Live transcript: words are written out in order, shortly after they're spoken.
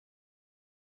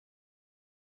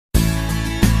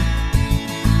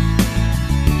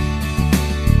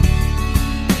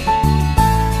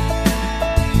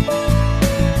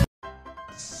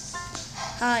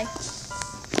Hi.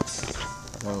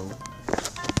 Whoa.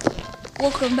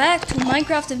 Welcome back to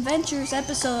Minecraft Adventures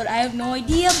episode. I have no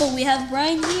idea, but we have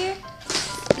Bryan here.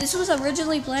 This was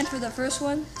originally planned for the first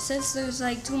one. Since there's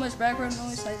like too much background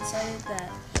noise, I decided that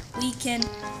we can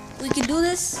do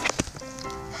this.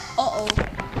 Uh-oh.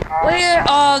 Where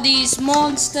are these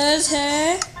monsters,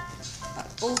 hey?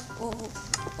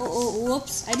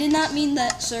 Whoops. I did not mean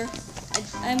that, sir.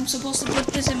 I'm supposed to put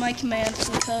this in my commands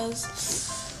because...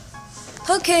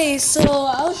 Okay, so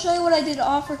I'll show you what I did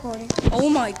off recording. Oh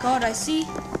my god, I see.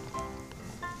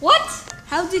 What?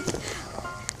 How did...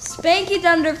 Spanky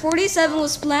Thunder 47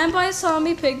 was slammed by a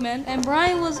zombie pigman and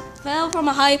Bryan fell from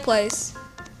a high place.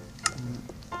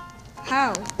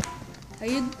 How? Are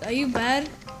you bad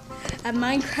at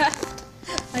Minecraft?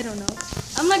 I don't know.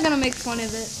 I'm not gonna make fun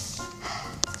of it.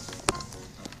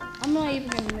 I'm not even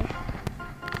gonna make...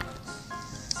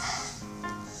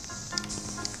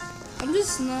 I'm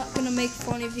just not gonna make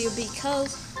fun of you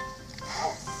because...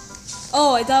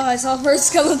 Oh, I thought I saw first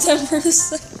skeleton for a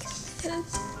second.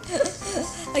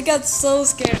 I got so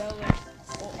scared. I was like,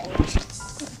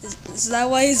 uh-oh. Is that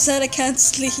why you said I can't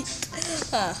sleep?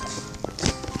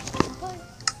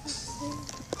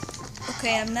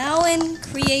 Okay, I'm now in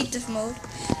creative mode.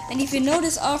 And if you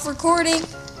notice off recording,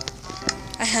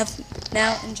 I have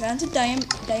now enchanted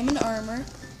diamond armor.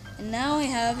 And now I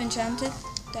have enchanted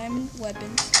diamond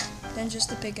weapons. Than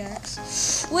just a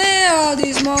pickaxe. Where are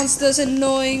these monsters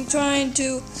annoying, trying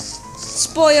to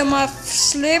spoil my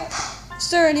sleep? Is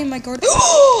there any in my garden?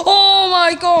 Oh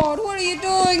my god, what are you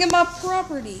doing in my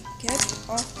property? Get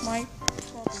off my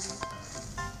property.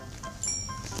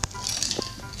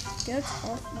 Get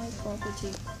off my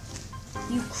property.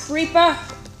 You creeper!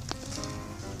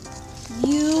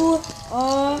 You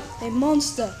are a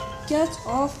monster. Get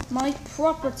off my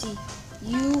property.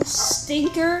 You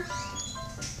stinker.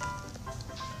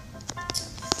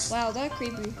 Wow, that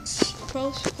creepy.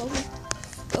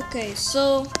 Okay,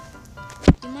 so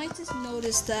you might just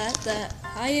notice that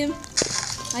I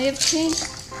have changed.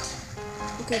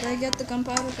 Okay, did I get the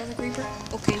gunpowder for the creeper?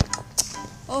 Okay.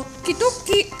 Okie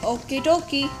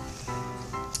dokie.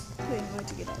 Wait, I had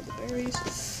to get all the berries.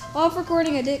 Off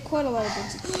recording, I did quite a lot of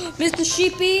things. Mr.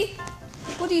 Sheepy,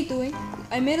 what are you doing?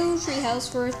 I made a little tree house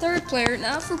for a third player,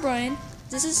 not for Bryan.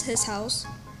 This is his house.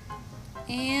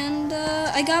 And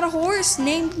I got a horse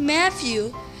named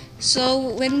Matthew.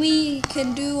 So when we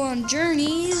can do on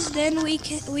journeys, then we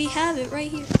have it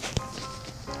right here.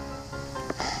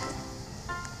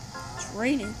 It's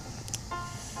raining.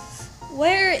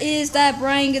 Where is that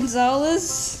Bryan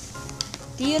Gonzalez?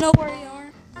 Do you know where you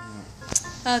are?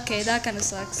 Okay, that kind of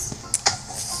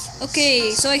sucks.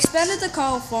 Okay, so I expanded the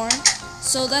cow farm.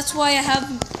 So that's why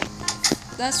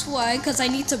because I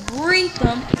need to breed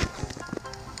them.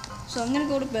 So I'm gonna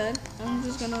go to bed. I'm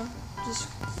just gonna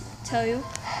tell you.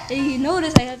 And you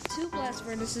notice I have 2 blast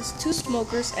furnaces, 2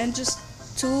 smokers, and just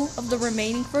 2 of the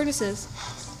remaining furnaces.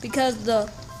 Because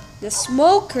the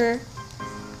smoker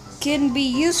can be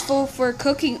useful for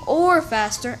cooking ore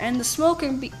faster, and the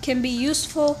smoker can be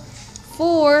useful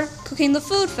for cooking the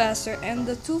food faster. And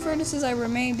the 2 furnaces I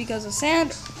remain because of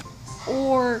sand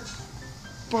or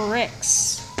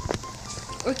bricks.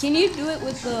 Or can you do it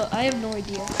with the... I have no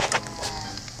idea.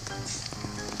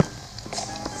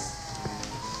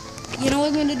 You know what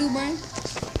I'm gonna do, Bryan?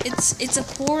 It's a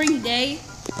pouring day.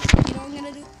 You know what I'm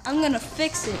gonna do? I'm gonna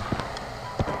fix it.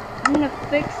 I'm gonna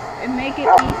fix and make it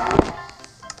easy.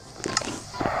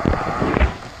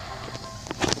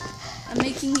 I'm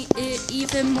making it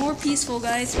even more peaceful,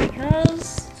 guys,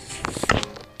 because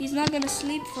he's not gonna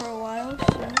sleep for a while,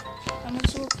 so I might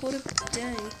as well put it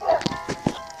today.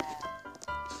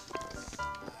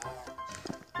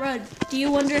 Rod, do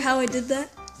you wonder how I did that?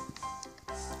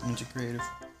 Into creative.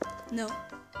 No.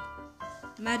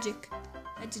 Magic.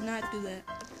 I did not do that.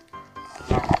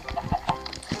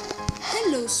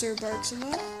 Hello, Sir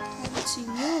Barksala. I haven't seen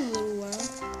you in a little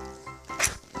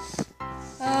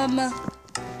while.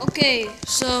 Okay,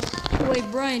 so... Wait,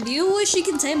 Bryan, do you wish you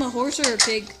can tame a horse or a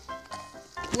pig?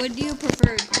 What do you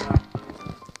prefer?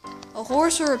 A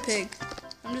horse or a pig?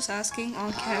 I'm just asking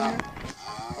on camera.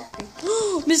 Okay.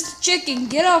 Mr. Chicken,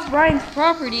 get off Bryan's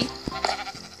property.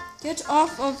 Get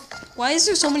off of... Why is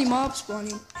there so many mobs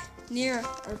spawning near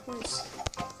our place?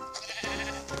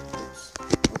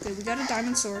 Okay, we got a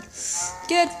diamond sword.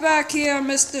 Get back here,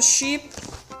 Mr. Sheep.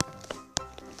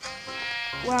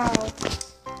 Wow.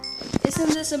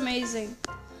 Isn't this amazing?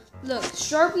 Look,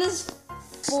 sharpness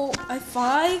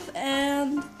 5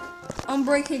 and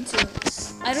unbreaking 2.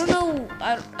 I don't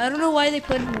know why they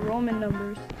put in Roman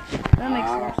numbers. That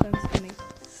makes more sense to me.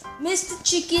 Mr.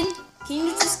 Chicken, Can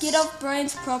you just get off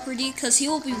Brian's property? Because he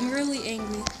will be really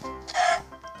angry.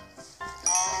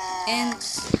 And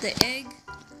the egg.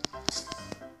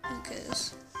 Who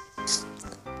cares?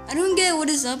 I don't get what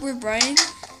is up with Brian.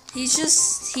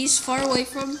 He's far away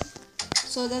from.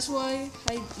 So that's why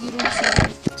you don't see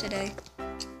him today.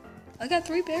 I got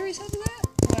 3 berries out of that?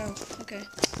 Wow, okay.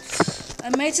 I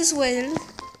might as well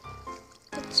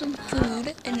put some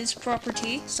food in his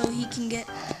property so he can get...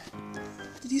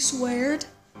 Did you swear?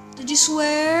 Did you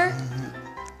swear?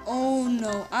 Oh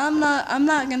no, I'm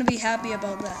not gonna be happy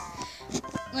about that.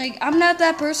 Like, I'm not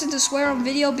that person to swear on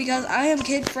video because I am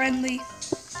kid friendly,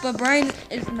 but Brian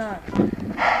is not.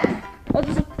 Oh,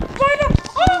 there's a spider!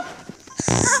 Oh!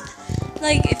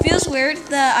 Like, it feels weird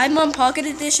that I'm on Pocket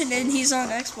Edition and he's on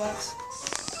Xbox.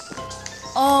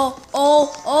 Oh.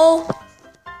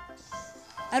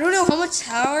 I don't know how much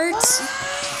hearts.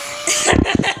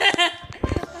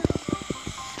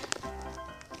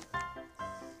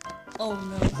 Oh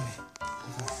no.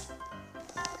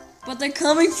 But they're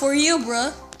coming for you,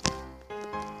 bruh.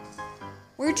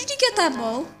 Where did you get that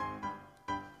bow?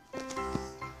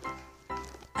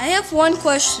 I have one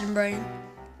question, Brian.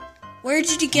 Where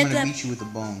did you get that? I'm gonna beat you with a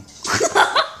bone.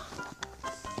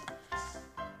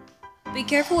 Be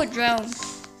careful with drown.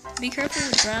 Be careful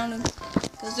with drowning.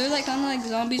 Because they're like kind of like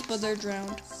zombies, but they're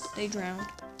drowned. They drowned.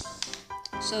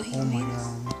 So he my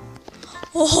god.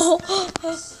 Oh!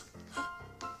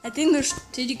 I think there's...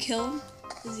 Did you kill him?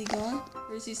 Is he gone?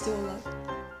 Or is he still alive?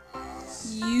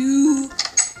 You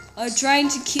are trying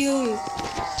to kill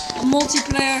a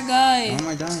multiplayer guy. Why am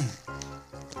I dying?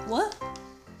 What?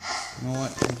 You know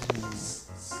what?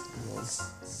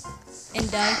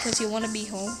 And die because you want to be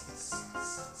home?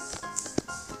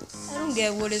 I don't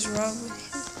get what is wrong with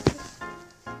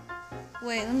you.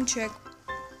 Wait, let me check.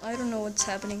 I don't know what's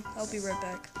happening. I'll be right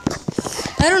back.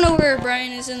 I don't know where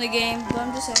Brian is in the game, but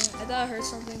I'm just saying. I thought I heard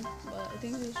something, but I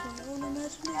think it was my own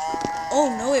imagination.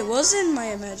 Oh no, it wasn't my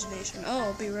imagination. Oh,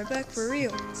 I'll be right back for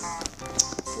real.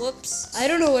 Whoops. I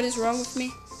don't know what is wrong with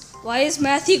me. Why is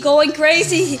Matthew going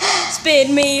crazy?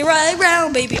 Spin me right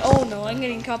round, baby. Oh no, I'm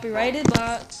getting copyrighted,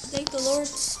 but thank the Lord.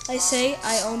 I say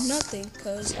I own nothing,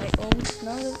 because I own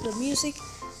none of the music.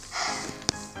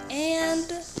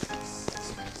 And...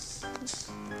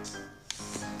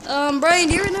 Brian,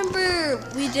 do you remember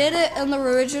we did it on the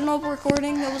original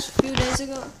recording that was a few days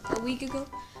ago, a week ago?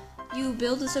 You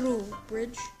built this little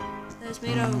bridge that's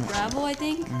made out of gravel, I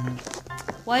think.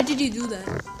 Why did you do that?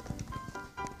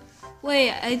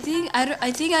 Wait, I think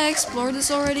I explored this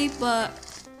already, but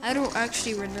I don't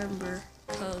actually remember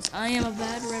because I am a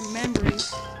bad memory.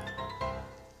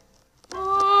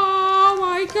 Oh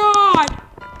my god!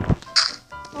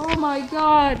 Oh my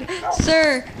god,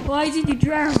 sir, why did you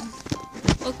drown?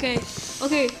 Okay,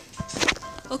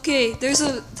 there's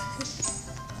a...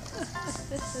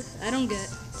 I don't get.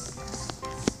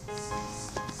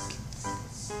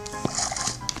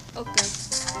 Okay.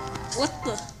 What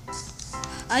the?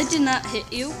 I did not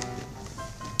hit you.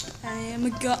 I am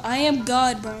a god. I am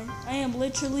God, Brian. I am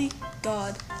literally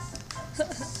God.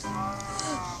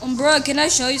 Bruh, can I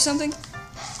show you something?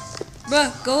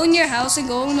 Bruh, go in your house and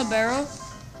go in the barrel.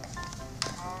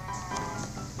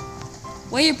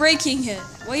 Why are you breaking it?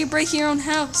 Why are you breaking your own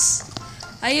house?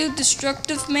 Are you a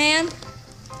destructive man?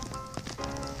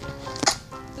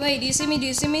 Wait, do you see me? Do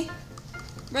you see me?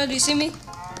 Bro, do you see me?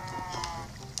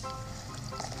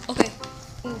 Okay.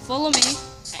 Ooh, follow me.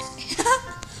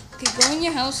 Okay, go in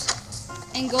your house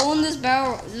and go in this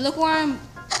barrel. Look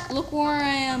where I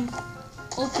am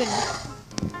open.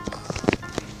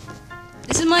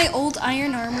 This is my old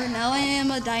iron armor. Now I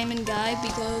am a diamond guy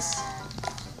because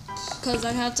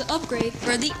I have to upgrade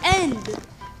for the end,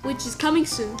 which is coming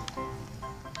soon.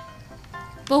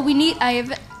 But we need I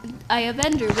have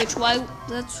ender, that's why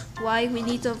we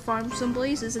need to farm some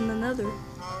places in the nether.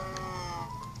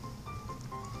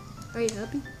 Are you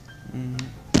happy?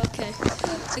 Okay.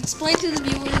 Explain to the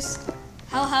viewers,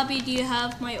 how happy do you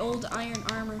have my old iron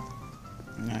armor?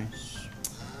 Nice.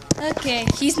 Okay,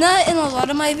 he's not in a lot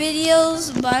of my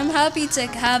videos, but I'm happy to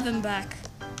have him back.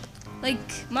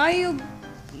 Like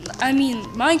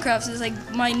Minecraft is like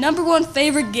my #1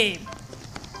 favorite game.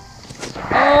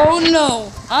 Oh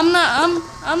no, I'm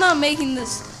not making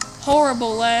this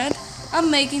horrible land. I'm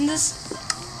making this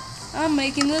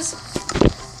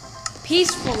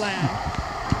peaceful land.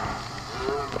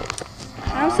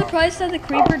 I'm surprised that the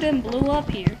creeper didn't blow up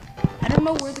here. I don't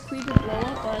know where the creeper blew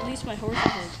up, but at least my horse is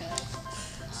okay.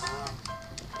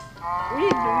 What are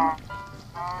you doing?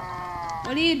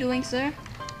 What are you doing, sir?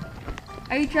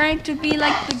 Are you trying to be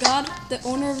like the god, the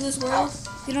owner of this world?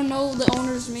 You don't know the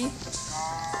owner is me.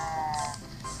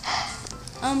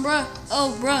 Bruh.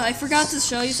 Oh, bruh, I forgot to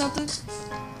show you something.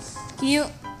 Can you...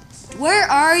 Where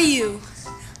are you?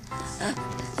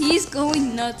 He's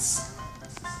going nuts.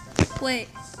 Wait.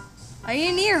 Are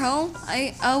you near home?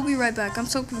 I'll be right back. I'm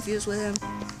so confused with him.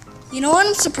 You know what?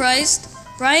 I'm surprised.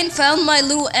 Bryan found my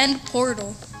little end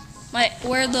portal.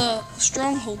 Where the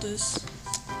stronghold is.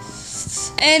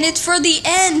 And it's for the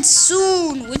end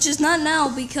soon, which is not now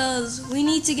because we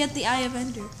need to get the Eye of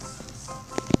Ender.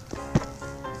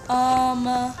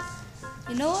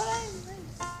 You know what?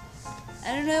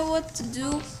 I don't know what to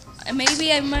do.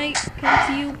 Maybe I might come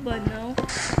to you, but no.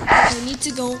 I need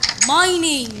to go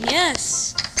mining.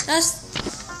 Yes, that's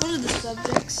one of the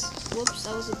subjects. Whoops,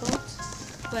 that was a boat.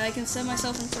 But I can set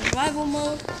myself in survival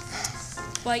mode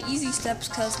by easy steps,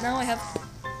 cause now I have.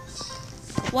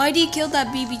 Why did he kill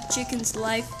that baby chicken's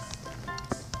life?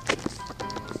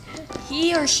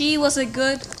 He or she was a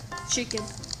good chicken.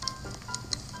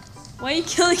 Why are you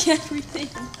killing everything?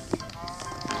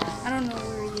 I don't know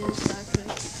where he is actually.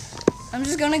 I'm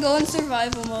just gonna go in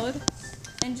survival mode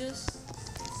and just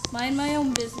mind my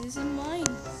own business and mine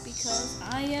because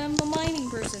I am a mining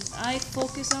person. I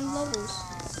focus on levels.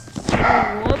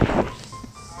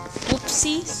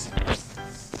 Whoopsies.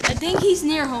 I think he's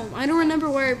near home. I don't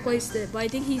remember where I placed it, but I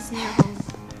think he's near home.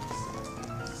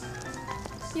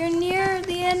 You're near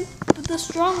the end of the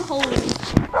stronghold.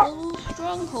 Little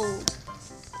stronghold.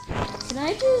 Can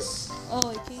I just... Oh,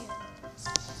 I can't.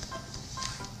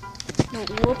 No,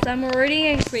 whoops, I'm already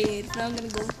in creative. Now I'm gonna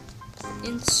go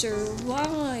in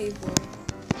survival.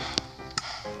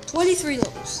 23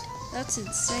 levels. That's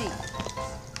insane.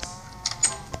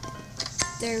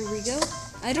 There we go.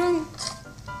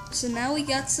 So now we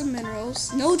got some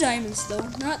minerals. No diamonds though.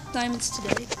 Not diamonds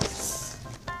today.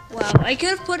 Wow, I could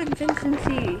have put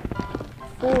infinity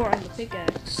 4 on the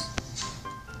pickaxe.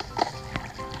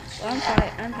 Well, I'm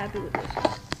fine. I'm happy with this.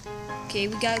 Okay,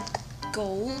 we got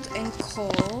gold and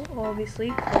coal.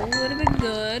 Obviously, coal would have been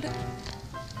good.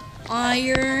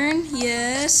 Iron,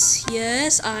 yes,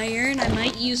 iron. I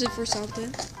might use it for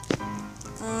something.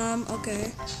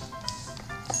 Okay.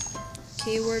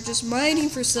 Okay, we're just mining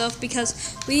for stuff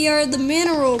because we are the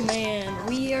mineral man.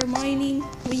 We are mining.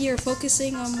 We are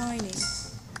focusing on mining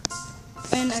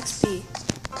and XP.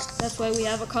 That's why we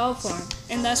have a cow farm,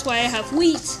 and that's why I have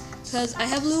wheat. Because I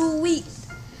have little wheat.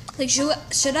 Like,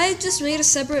 should I just make a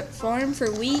separate farm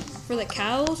for wheat for the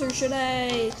cows, or should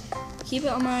I keep it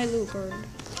on my little farm?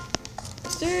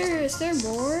 Is there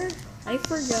more? I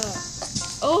forgot.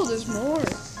 Oh, there's more.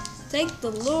 Thank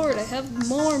the Lord, I have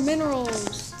more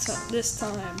minerals this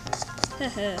time.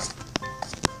 Okay.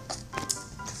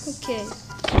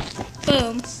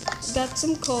 Boom. Got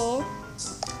some coal.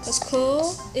 Because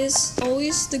coal is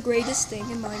always the greatest thing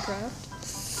in Minecraft.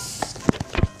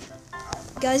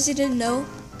 Guys, you didn't know,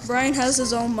 Bryan has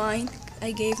his own mine.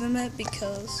 I gave him it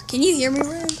because... Can you hear me,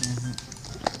 Bryan?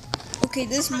 Mm-hmm. Okay,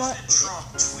 this mine...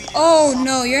 Oh,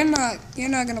 no, you're not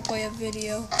gonna play a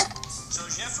video.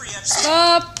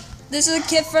 Stop! This is a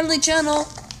kid-friendly channel.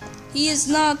 He is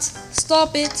not.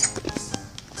 Stop it.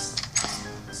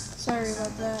 Sorry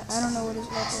about that. I don't know what is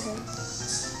wrong with him.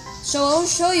 So I'll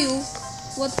show you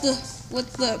what the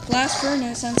blast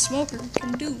furnace and smoker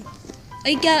can do.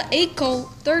 I got 8 coal,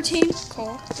 13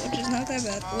 coal, which is not that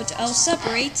bad, which I'll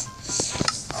separate.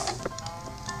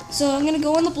 So I'm gonna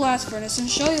go in the blast furnace and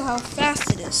show you how fast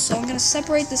it is. So I'm gonna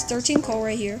separate this 13 coal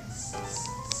right here.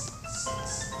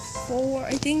 4,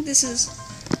 I think it's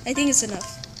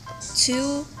enough.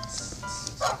 2,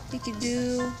 we can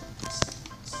do,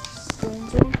 boom,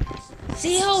 boom.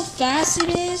 See how fast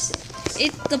it is?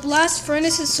 The blast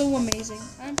furnace is so amazing.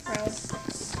 I'm proud.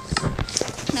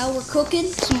 Now we're cooking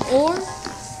some ore.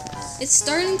 It's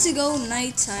starting to go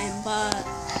nighttime, but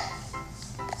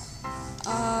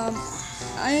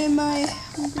am I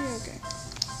hungry?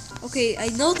 Okay, I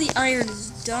know the iron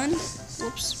is done.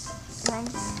 Whoops, wrong.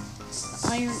 The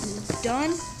iron is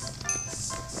done.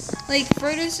 Like,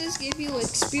 furnaces give you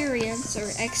experience or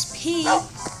XP,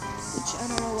 which I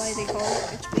don't know why they call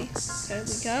it XP.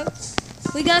 Okay,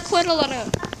 we got quite a lot of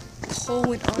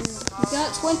coal and iron. We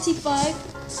got 25.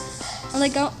 And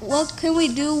like, what can we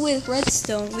do with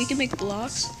redstone? We can make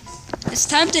blocks. It's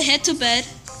time to head to bed.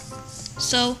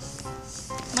 So,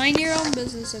 mind your own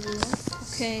business, everyone.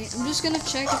 Okay, I'm just gonna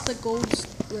check if the gold's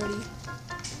ready.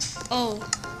 Oh.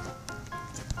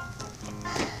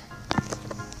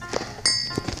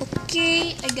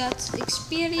 Okay, I got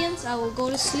experience. I will go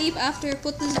to sleep after I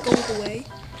put this gold away.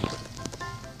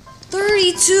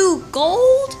 32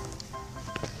 gold?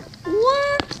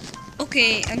 What?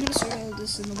 Okay, I'm gonna sort all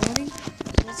this in the morning.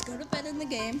 So let's go to bed in the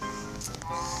game.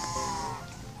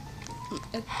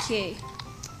 Okay.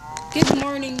 Good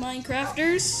morning,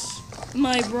 Minecrafters.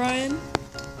 My Brian.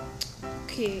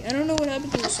 Okay, I don't know what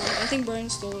happened to the sword. I think Brian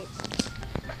stole it.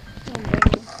 Oh, no.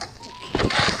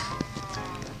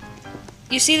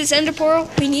 You see this ender portal?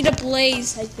 We need a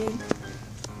blaze, I think.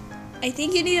 I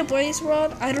think you need a blaze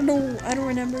rod. I don't know. I don't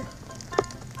remember.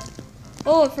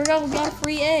 Oh, I forgot we got a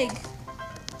free egg.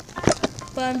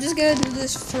 But I'm just gonna do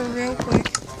this for real quick.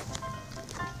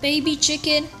 Baby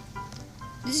chicken,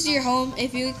 this is your home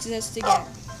if you exist again.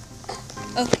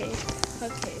 Okay,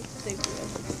 thank you.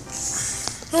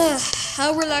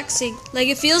 How relaxing. Like,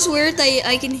 it feels weird that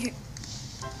I can hear.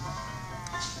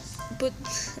 But,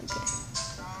 okay.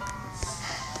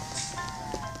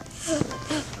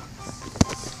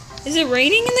 Is it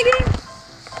raining in the game?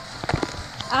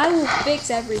 I will fix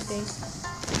everything.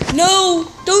 No,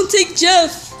 don't take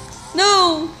Jeff.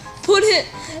 No, put it.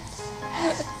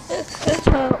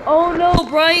 Oh no,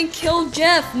 Brian killed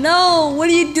Jeff. No, what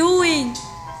are you doing?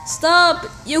 Stop,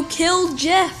 you killed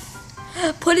Jeff.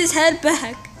 Put his head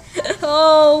back.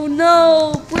 Oh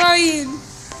no, Brian.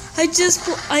 I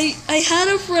had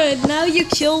a friend. Now you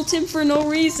killed him for no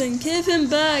reason. Give him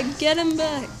back. Get him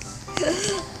back.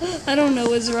 I don't know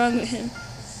what's wrong with him.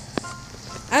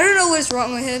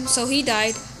 So he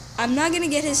died. I'm not gonna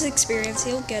get his experience.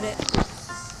 He'll get it.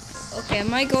 Okay, I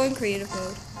might go in creative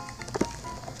mode.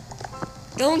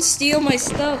 Don't steal my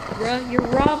stuff, bruh. You're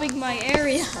robbing my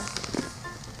area.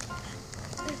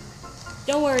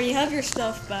 Don't worry, you have your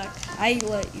stuff back. I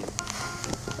let you.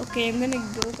 Okay, I'm gonna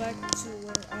go back to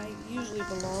where I usually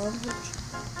belong.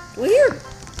 Do I hear?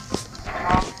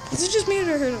 Is it just me or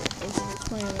I heard it? It's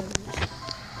playing around.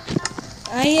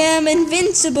 I am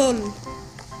invincible.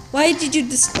 Why did you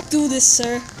do this,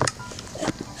 sir?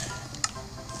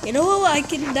 You know what?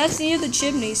 That's near the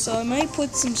chimney, so I might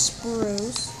put some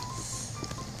spruce.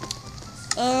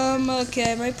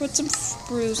 Okay, I might put some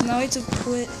spruce. Now I have to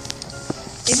put.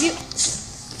 If you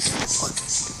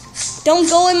don't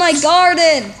go in my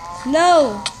garden,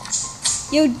 no,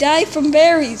 you die from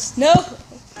berries. No,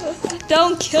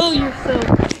 don't kill yourself.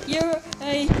 You're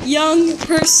a young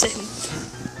person.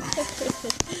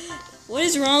 What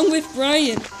is wrong with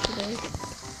Brian today?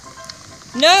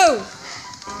 No!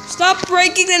 Stop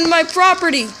breaking into my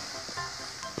property!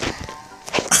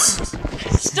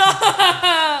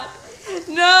 Stop!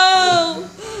 No!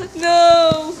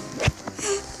 No!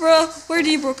 Bruh, where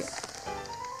did you broke it?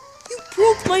 You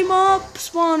broke my mob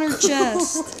spawner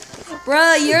chest.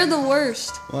 Bruh, you're the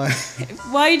worst. Why?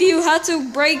 Why do you have to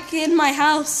break in my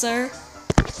house, sir?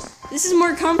 This is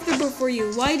more comfortable for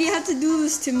you. Why do you have to do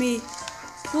this to me?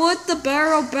 Put the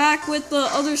barrel back with the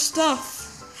other stuff.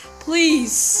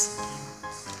 Please.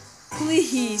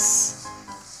 Please.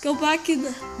 Go back in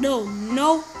the... No,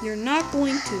 you're not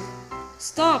going to.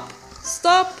 Stop.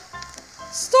 Stop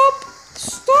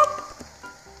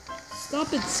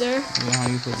it, sir. Yeah, how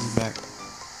you put these back?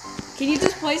 Can you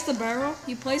just place the barrel?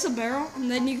 You place a barrel,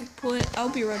 and then you put... I'll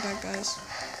be right back, guys.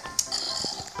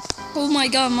 Oh my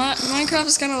god, Minecraft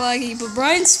is kind of laggy, but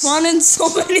Brian's spawning so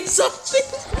many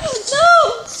zombies.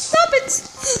 No! Stop it!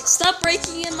 Stop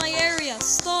breaking in my area.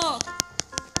 Stop.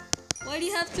 Why do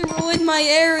you have to ruin my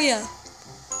area?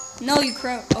 No, you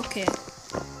crap. Okay.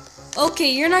 Okay,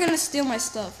 you're not gonna steal my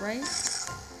stuff, right?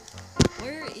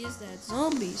 Where is that?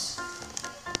 Zombies.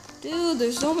 Dude,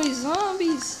 there's so many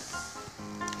zombies.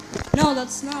 No,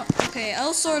 that's not. Okay,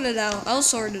 I'll sort it out.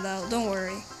 Don't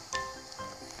worry.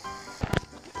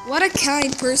 What a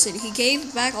kind person. He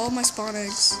gave back all my spawn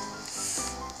eggs.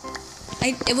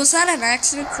 Was that an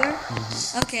accident, sir?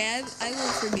 Mm-hmm. Okay, I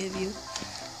will forgive you.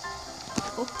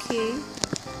 Okay.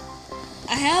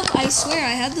 I swear,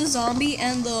 I had the zombie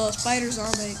and the spider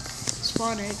zombie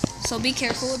spawn egg. So be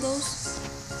careful with those.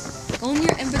 Go in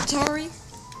your inventory.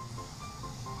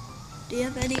 Do you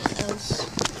have any else?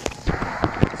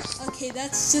 Okay,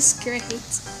 that's just great.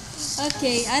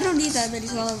 Okay, I don't need that many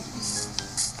zombies.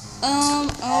 I'll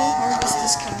harvest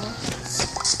this cow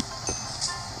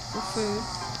for food.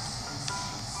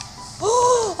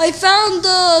 Oh, I found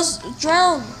the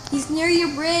drown. He's near your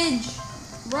bridge.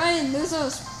 Brian, there's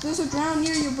a drown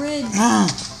near your bridge. Oh,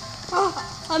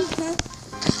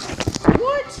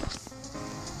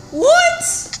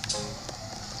 What?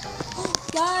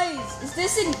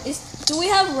 Guys, do we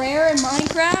have rare in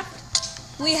Minecraft?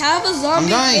 We have a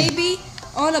zombie baby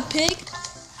on a pig.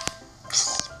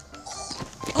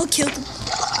 I'll kill him.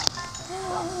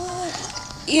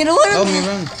 You know what? Help me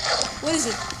run. What is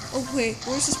it? Oh wait,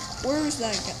 where is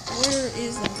that guy? Where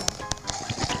is that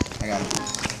guy? I got him.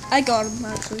 I got him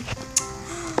actually.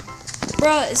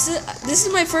 Bruh, this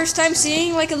is my first time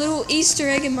seeing like a little Easter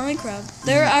egg in Minecraft.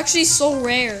 They're actually so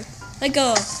rare. Like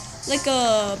a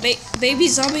baby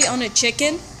zombie on a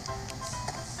chicken.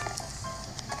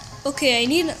 Okay, I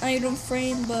need an item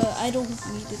frame, but I don't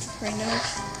need it right now.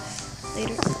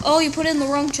 Later. Oh, you put it in the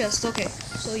wrong chest. Okay,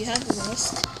 so you have the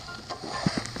rest.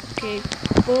 Okay,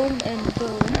 boom and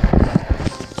boom.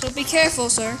 So be careful,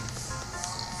 sir.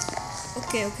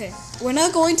 Okay. We're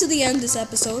not going to the end this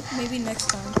episode. Maybe next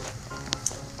time.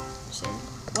 So,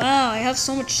 wow, I have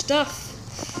so much stuff.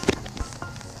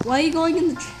 Why are you going in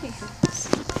the train?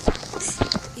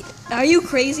 Are you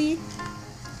crazy?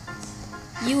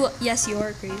 Yes, you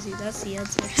are crazy. That's the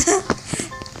answer.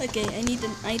 Okay, I need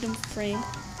an item frame.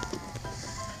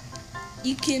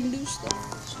 You can do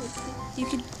stuff. You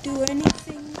can do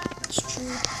anything. It's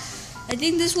true. I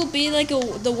think this will be like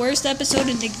the worst episode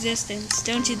in existence,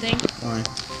 don't you think? Why?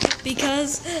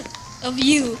 Because of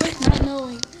you not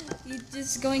knowing. You're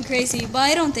just going crazy, but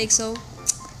I don't think so.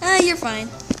 You're fine.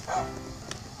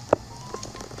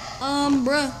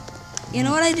 Bruh. You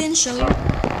know what I didn't show you?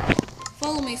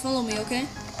 Follow me, okay?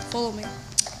 Follow me.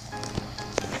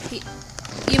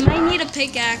 You might need a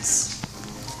pickaxe.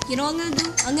 You know what I'm gonna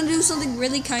do? I'm gonna do something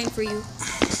really kind for you.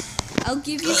 I'll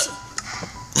give you some...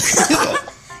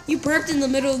 You burped in the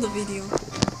middle of the video.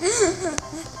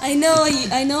 I know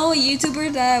a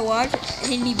YouTuber that I watch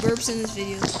and he burps in his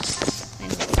videos. I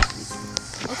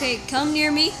know. Okay, come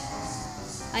near me.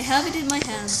 I have it in my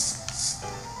hands.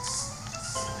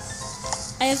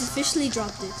 I have officially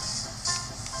dropped it.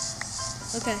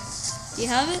 Okay. You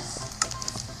have it?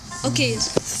 Okay,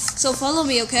 so follow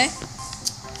me, okay?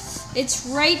 It's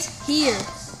right here.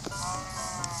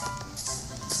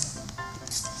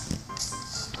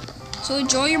 So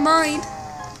enjoy your mind.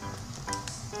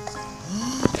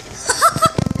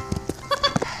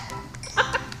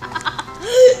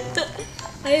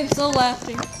 I am so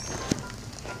laughing.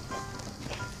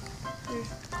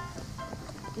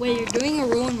 Wait, you're doing a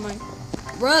ruin mine.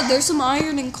 Bruh, there's some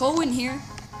iron and coal in here.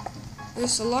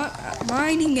 There's a lot of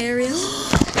mining areas.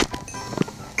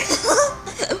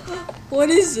 What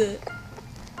is it?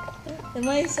 Am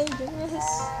I so generous?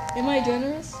 Am I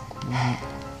generous?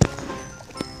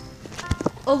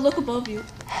 Oh, look above you.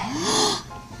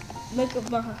 Look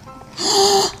above.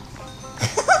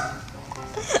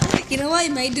 You know what I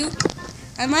might do?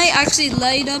 I might actually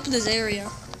light up this area.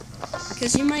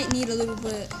 Because you might need a little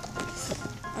bit.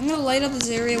 I'm gonna light up this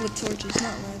area with torches,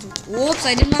 not lanterns. Whoops,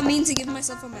 I did not mean to give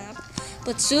myself a map.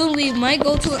 But soon we might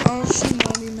go to an ocean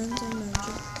monument, I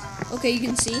imagine. Okay, you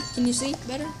can see. Can you see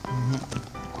better?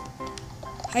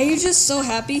 Are you just so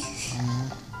happy?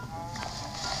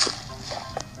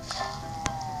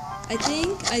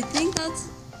 I think that's...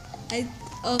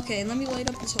 Okay, let me light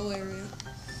up this whole area.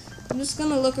 I'm just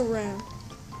gonna look around.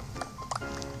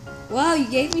 Wow, you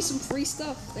gave me some free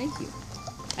stuff. Thank you.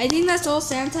 I think that's all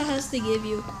Santa has to give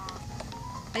you.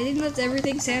 I think that's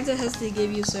everything Santa has to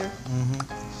give you, sir.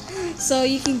 So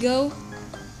you can go.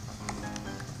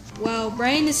 Wow,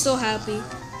 Bryan is so happy.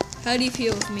 How do you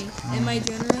feel with me? Am I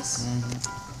generous?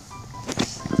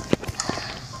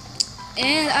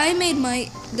 And I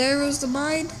made there was the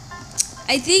mine.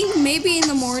 I think maybe in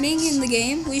the morning in the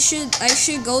game I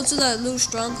should go to that little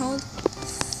stronghold.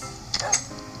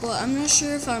 But I'm not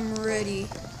sure if I'm ready.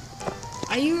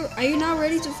 Are you not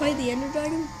ready to fight the Ender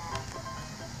Dragon?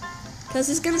 Cause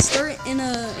it's gonna start in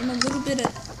a little bit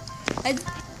of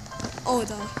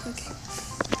okay.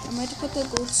 I might put the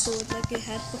gold sword like I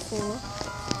had before.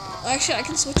 Actually, I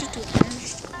can switch it to an iron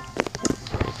sword.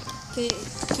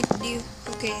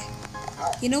 Okay.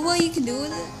 You know what you can do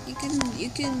with it? You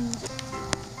can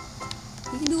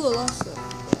do a lot of stuff.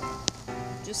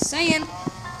 Just saying.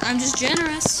 I'm just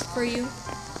generous for you.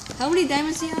 How many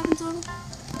diamonds do you have in total?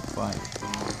 5.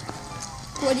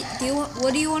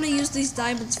 What do you want to use these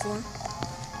diamonds for?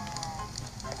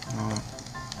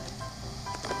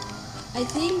 I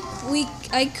think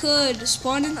I could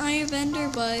spawn an iron vendor,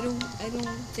 but I don't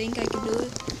think I can do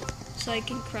it. So I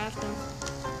can craft them.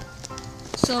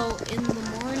 So in the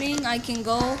morning I can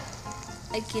go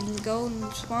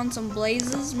and spawn some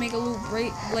blazes, make a little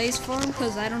blaze farm,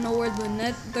 because I don't know where the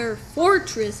nether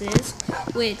fortress is,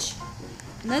 which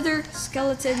nether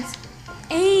skeletons,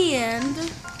 and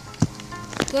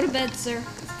go to bed, sir.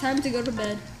 It's time to go to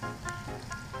bed.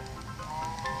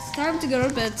 It's time to go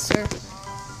to bed, sir.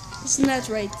 Isn't that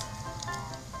right?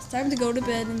 It's time to go to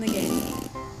bed in the game.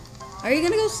 Are you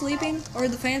gonna go sleeping? Or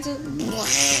the fans are...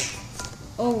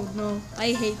 Oh no,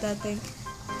 I hate that thing.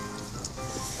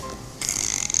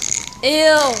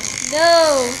 Ew,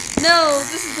 no,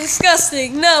 this is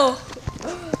disgusting, no.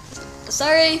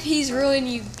 Sorry if he's ruined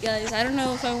you guys. I don't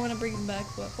know if I want to bring him back,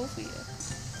 but hopefully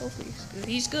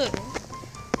he's good.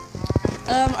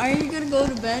 Are you gonna go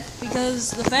to bed? Because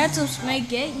the phantoms may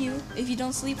get you if you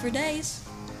don't sleep for days.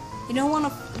 You don't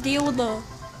want to deal with the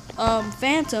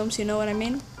phantoms, you know what I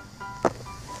mean?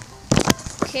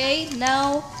 Okay,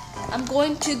 now I'm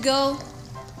going to go.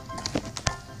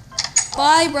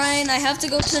 Bye, Brian. I have to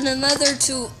go to the nether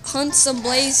to hunt some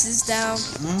blazes down.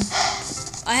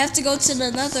 I have to go to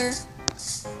the nether.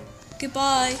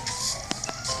 Goodbye.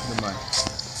 Goodbye.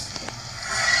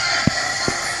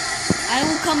 I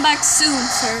will come back soon,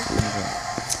 sir. Okay.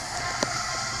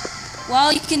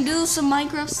 Well, you can do some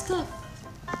Minecraft stuff.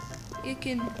 You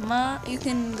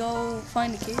can go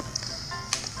find a cave.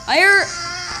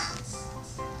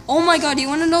 Oh my god, you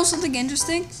want to know something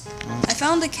interesting? I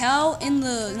found a cow in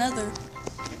the nether.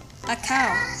 A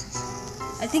cow.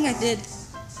 I think I did.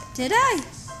 Did I?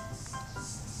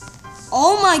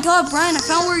 Oh my god, Brian, I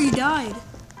found where you died.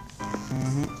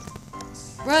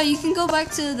 Bro, you can go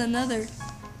back to the nether.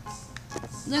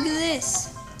 Look at this.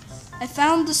 I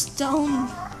found the stone.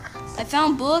 I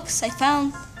found books.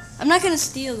 I'm not gonna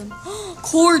steal them.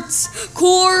 Quartz!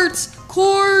 Quartz!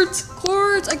 Quartz!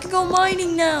 Quartz! I can go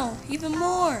mining now. Even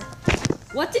more.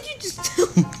 What did you just do?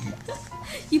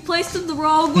 You placed them the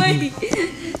wrong way.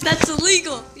 That's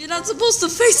illegal. You're not supposed to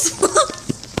face them up.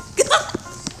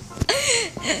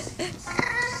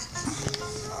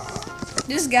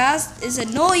 This guy is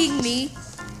annoying me,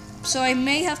 so I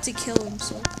may have to kill him.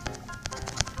 So.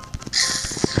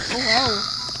 Oh wow.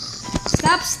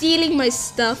 Stop stealing my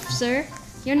stuff, sir.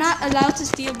 You're not allowed to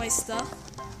steal my stuff.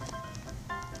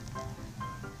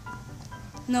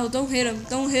 No, don't hit him.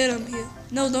 Don't hit him here.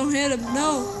 No, don't hit him.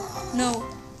 No. No.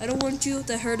 I don't want you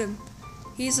to hurt him.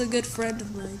 He's a good friend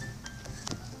of mine.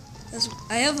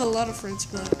 I have a lot of friends,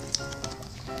 but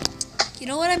you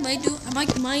know what I might do? I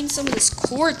might mine some of this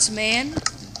quartz, man.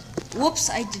 Whoops,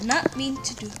 I did not mean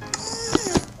to do.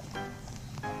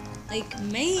 Like,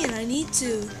 man, I need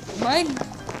to mine.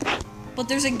 But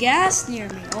there's a gas near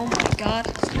me. Oh my god.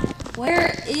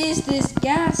 Where is this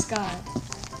gas guy?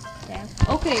 Yeah.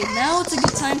 Okay, now it's a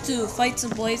good time to fight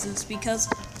some blazes because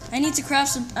I need to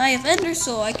craft some Eye of Ender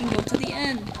so I can go to the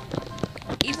end.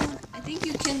 Even, I think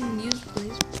you can use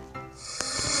blaze.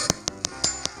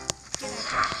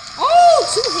 Oh,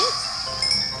 2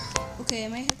 hits. Okay, I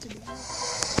might have to do that.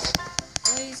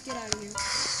 Blaze, get out of here.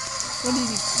 What did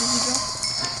he drop?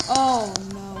 Oh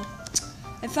no.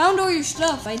 I found all your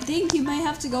stuff. I think you might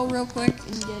have to go real quick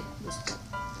and get this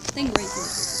thing right here.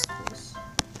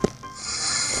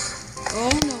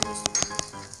 Oh no.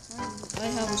 I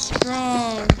have a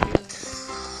strong feeling.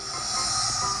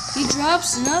 He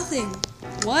drops nothing.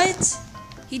 What?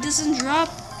 He doesn't drop.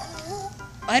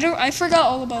 I forgot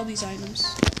all about these items.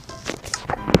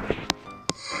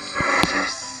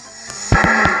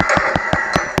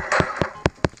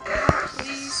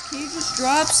 Please, can you just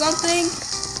drop something?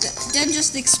 Then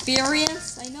just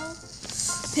experience, I know.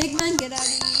 Pigman, get out of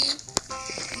here.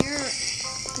 You're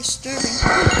disturbing.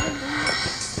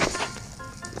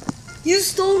 You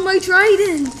stole my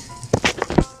trident!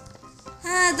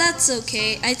 Ah, that's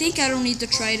okay. I think I don't need the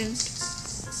trident.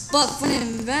 But for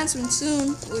an advancement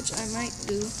soon, which I might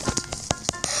do.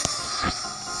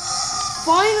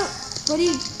 Fine, but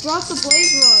he dropped the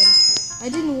blaze rod. I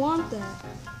didn't want that.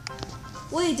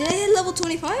 Wait, did I hit level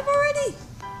 25 already?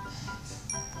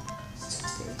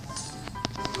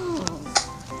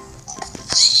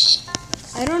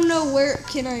 I don't know where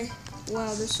can I.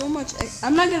 Wow, there's so much.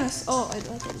 I'm not gonna. Oh, I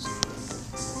thought it was.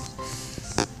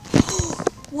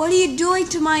 What are you doing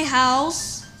to my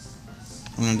house?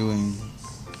 I'm not doing.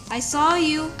 I saw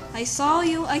you. I saw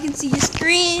you. I can see your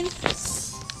screen.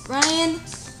 Brian,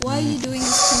 why are you doing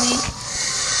this to me?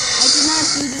 I did not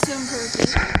do this on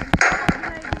purpose.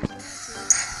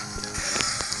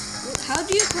 How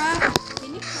do you craft?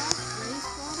 Can you craft blaze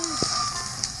products?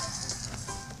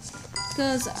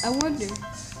 Because I wonder.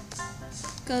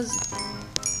 Because,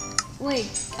 wait,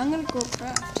 I'm gonna go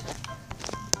craft.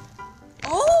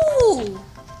 Oh!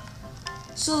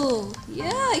 So,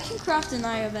 yeah, I can craft an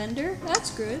Eye of Ender.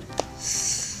 That's good.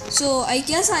 So, I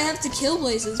guess I have to kill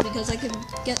blazes because I can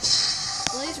get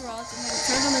blaze rods and then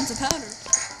turn them into powder.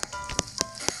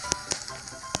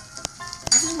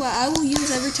 This is what I will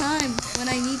use every time when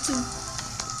I need to.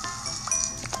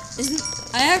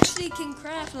 I actually can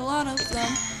craft a lot of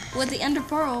them with the Ender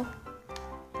Pearl.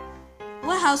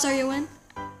 What house are you in?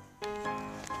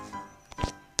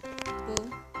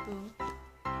 Boom, boom,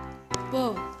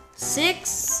 boom.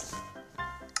 6.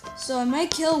 So I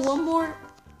might kill one more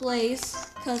blaze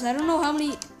because I don't know how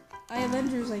many Eye of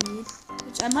Enders I need,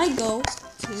 which I might go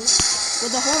to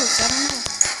with a horse. I don't know.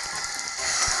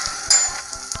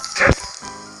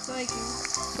 So I can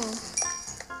go.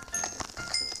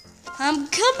 I'm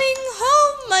coming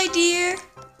home, my dear.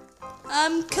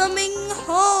 I'm coming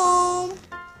home.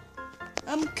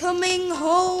 I'm coming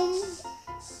home.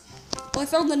 Oh, I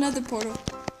found another portal.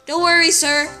 Don't worry,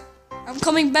 sir. I'm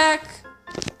coming back.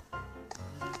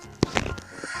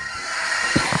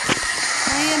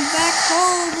 I am back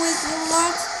home with a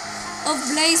lot of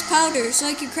blaze powder, so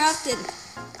I can craft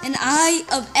an eye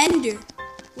of ender,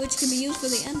 which can be used for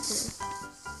the end pearl.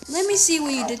 Let me see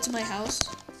what you did to my house.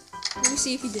 Let me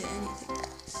see if you did anything.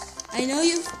 I know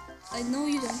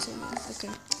you done something. Okay.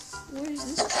 What is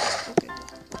this? Okay.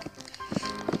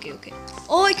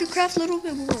 Oh, I could craft a little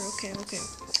bit more. Okay.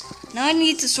 Now I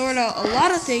need to sort out a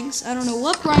lot of things. I don't know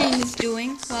what Bryan is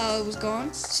doing while I was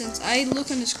gone, since I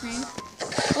look on the screen.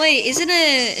 Wait, isn't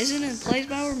it blaze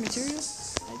power material?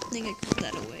 I think I put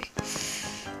that away.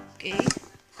 Okay.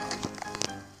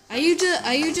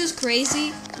 Are you just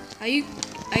crazy? Are you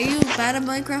bad at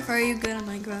Minecraft or are you good at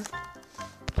Minecraft?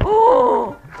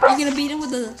 Oh! You're gonna beat him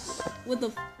with the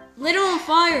lit him on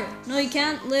fire. No, you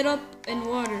can't lit up in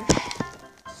water.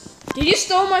 Did you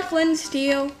steal my flint and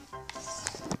steel?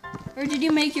 Or did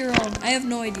you make your own? I have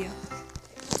no idea.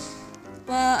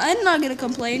 But I'm not gonna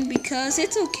complain because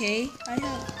it's okay. I have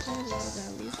a lot of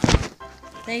values.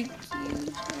 Thank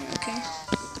you. Okay.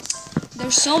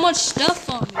 There's so much stuff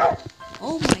on me.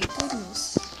 Oh my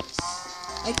goodness.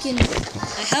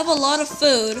 I have a lot of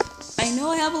food. I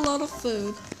know I have a lot of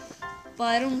food, but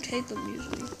I don't take them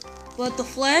usually. But the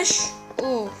flesh,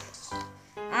 oh,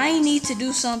 I need to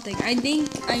do something. I think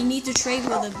I need to trade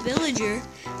with a villager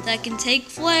that can take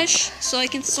flesh so I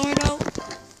can sort out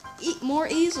more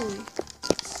easily.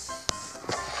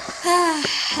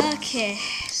 Okay,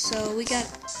 so we got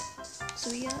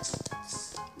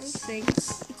those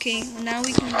things. Okay, now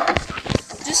we can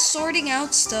just sorting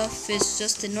out stuff is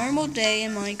just a normal day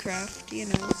in Minecraft, you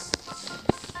know.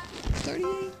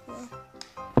 38. Wow.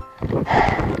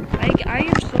 I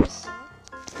am so sorry.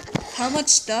 How much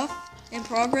stuff and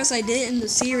progress I did in the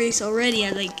series already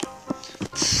at like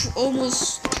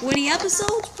almost 20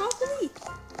 episodes, probably.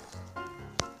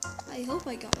 I hope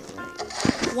I got it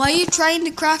right. Why are you trying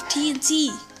to craft TNT?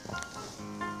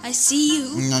 I see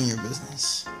you. None of your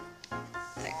business.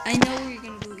 I know what you're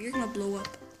gonna do. You're gonna blow up.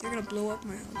 You're gonna blow up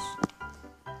my house.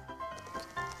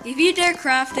 If you dare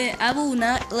craft it, I will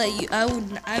not let you. I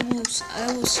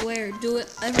will swear. Do it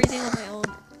everything on my own.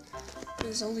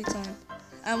 There's only time.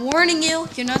 I'm warning you.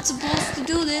 You're not supposed to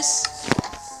do this.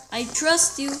 I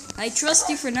trust you. I trust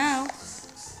you for now.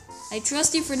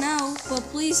 But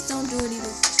please don't do it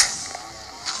either.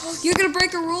 You're gonna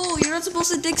break a rule. You're not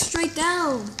supposed to dig straight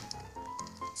down.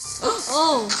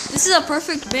 Oh, this is a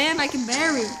perfect band I can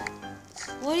bury.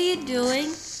 What are you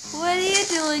doing? What are you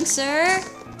doing, sir?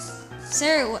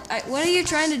 Sir, what are you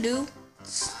trying to do?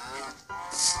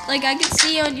 Like, I can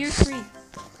see on your screen.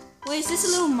 Wait, is this a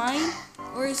little mine?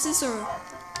 Or is this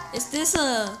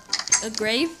a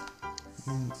grave?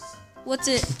 What's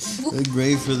it? A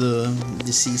grave for the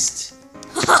deceased.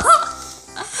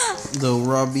 The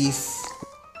raw beef.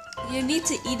 You need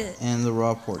to eat it. And the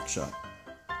raw pork chop.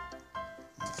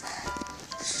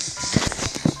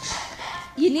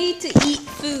 You need to eat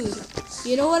food.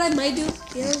 You know what I might do?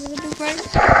 You know what I'm gonna do, Bryan?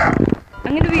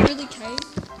 I'm gonna be really kind.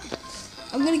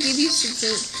 I'm gonna give you some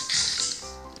food.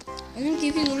 I'm gonna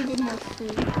give you a little bit more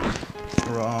food.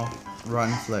 Raw,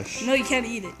 rotten flesh. No, you can't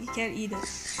eat it. You can't eat it.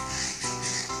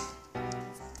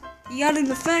 You got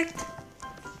an effect.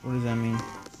 What does that mean?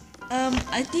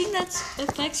 I think that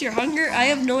affects your hunger. I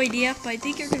have no idea, but I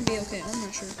think you're gonna be okay. I'm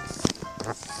not sure.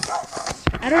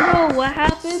 I don't know what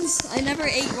happens. I never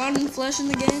ate rotten flesh in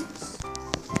the game.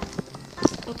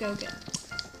 Okay.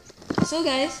 So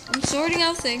guys, I'm sorting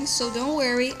out things, so don't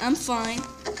worry. I'm fine.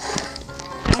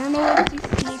 I don't know what he's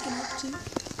sneaking up to.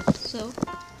 So,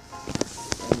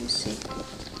 let me see.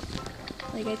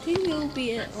 Like, I think it'll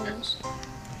be it almost.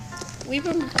 We've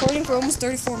been recording for almost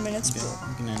 34 minutes. Okay,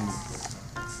 we can end it.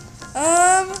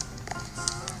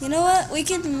 You know what? We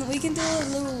can do it a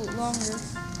little longer.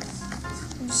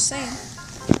 I'm just saying.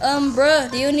 Bruh,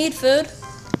 do you need food?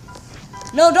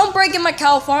 No, don't break in my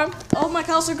cow farm. All my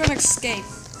cows are gonna escape.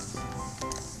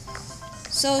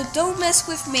 So don't mess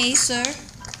with me, sir.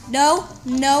 No,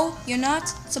 you're not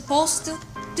supposed to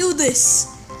do this.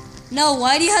 No,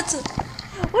 why do you have to?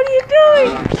 What are you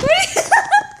doing?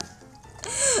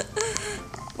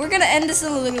 We're gonna end this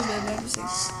in a little bit. Let me see.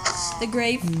 The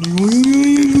grave.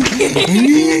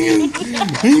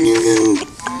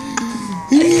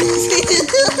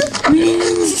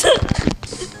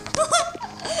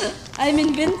 I'm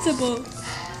invincible.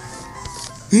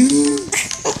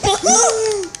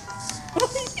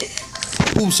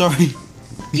 Oh, sorry.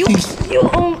 You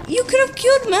could have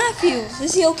killed Matthew.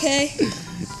 Is he okay?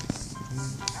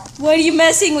 Why are you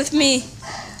messing with me?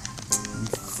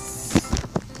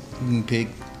 Pig.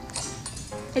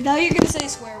 And now you're gonna say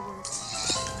swear words.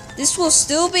 This will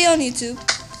still be on YouTube.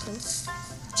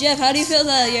 Jeff, how do you feel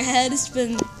that your head has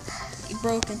been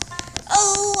broken?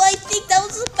 Oh, I think that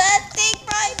was a bad thing,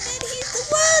 Bryan. He's the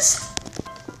worst.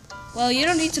 Well, you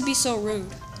don't need to be so rude.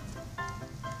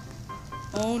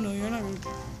 Oh no, you're not rude.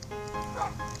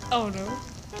 Oh no.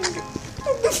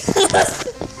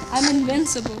 I'm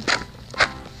invincible.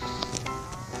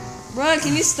 Bro,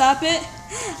 can you stop it?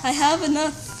 I have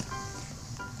enough.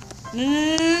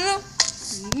 No.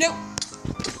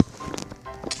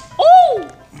 Oh!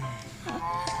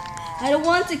 I don't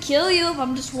want to kill you.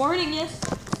 I'm just warning you.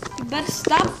 You better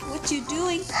stop what you're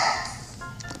doing.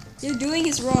 You're doing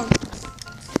is wrong.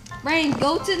 Bryan,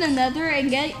 go to the nether and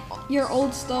get your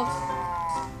old stuff.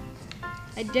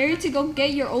 I dare you to go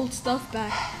get your old stuff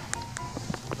back.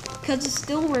 Because it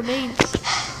still remains.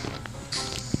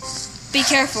 Be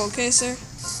careful, okay, sir?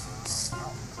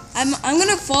 I'm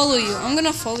gonna follow you. I'm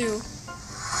gonna follow you.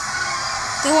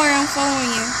 Don't worry, I'm following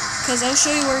you. Because I'll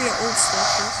show you where your old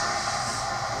stuff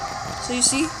is. So you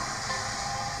see?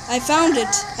 I found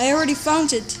it. I already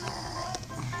found it.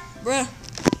 Bruh.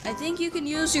 I think you can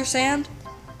use your sand.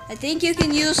 I think you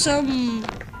can use some,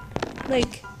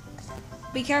 like,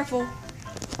 be careful.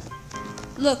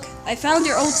 Look, I found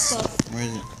your old stuff. Where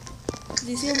is it?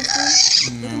 Do you see on the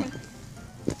screen? No.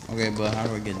 Okay, but how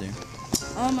do I get there?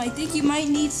 I think you might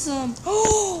need some.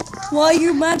 Oh, why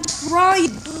you're mad,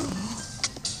 Bryan?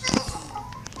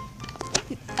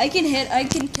 I can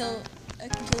kill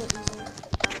it easily.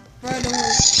 Bro, don't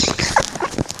worry.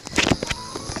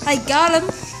 I got him.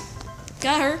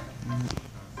 Got her.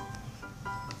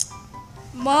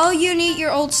 While you need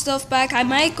your old stuff back, I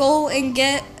might go and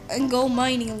go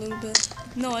mining a little bit.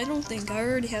 No, I don't think. I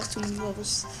already have too many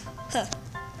levels. Huh.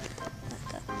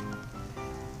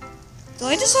 So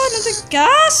I just saw another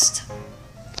ghast.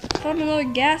 Found another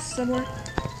ghast somewhere.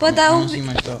 But that will be.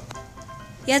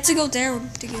 You have to go down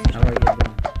to get it. How do I get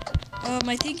down?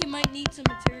 I think you might need some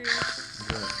materials.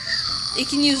 You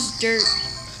can use dirt.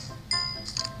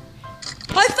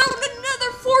 I found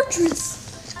another fortress.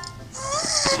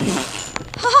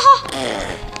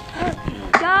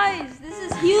 Guys, this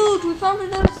is huge. We found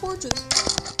another fortress.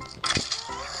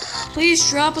 Please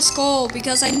drop a skull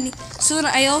because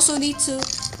I also need to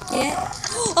get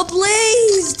a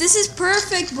blaze. This is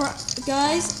perfect,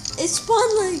 guys. It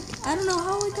spawned like I don't know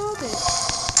how I got it.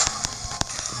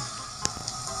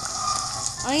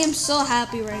 I am so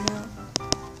happy right now.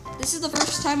 This is the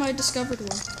first time I discovered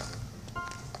one.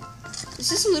 Is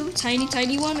this a little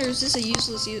tiny one, or is this a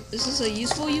useless? Is this a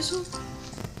useful?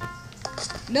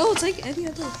 No, it's like any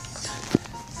other.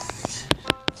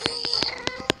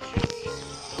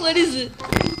 What is it?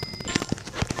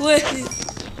 What?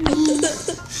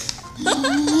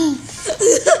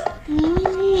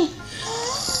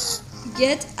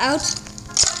 Get out!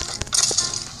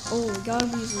 Oh, God,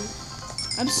 easy.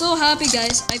 I'm so happy,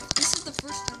 guys. This is the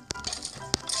first time.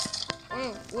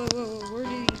 Oh, whoa! Where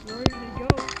did he go?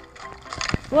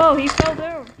 Whoa, he fell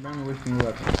down. I'm wishing you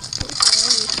luck.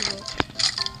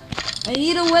 I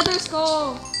need a weather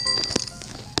skull.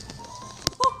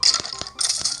 Oh.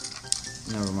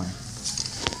 Never mind.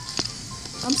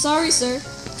 I'm sorry, sir.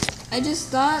 I just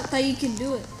thought that you can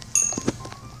do it.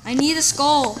 I need a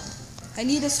skull.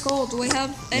 Do I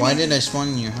have any? Why did I spawn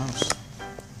in your house?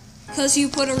 Because you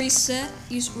put a reset.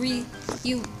 You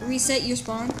reset your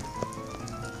spawn.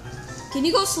 Can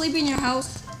you go sleep in your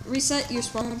house? Reset your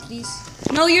spawn, please.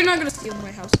 No, you're not gonna steal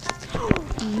my house.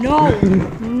 No.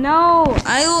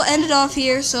 I will end it off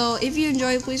here. So if you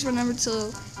enjoyed, please remember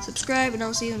to subscribe, and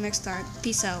I'll see you next time.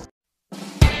 Peace out.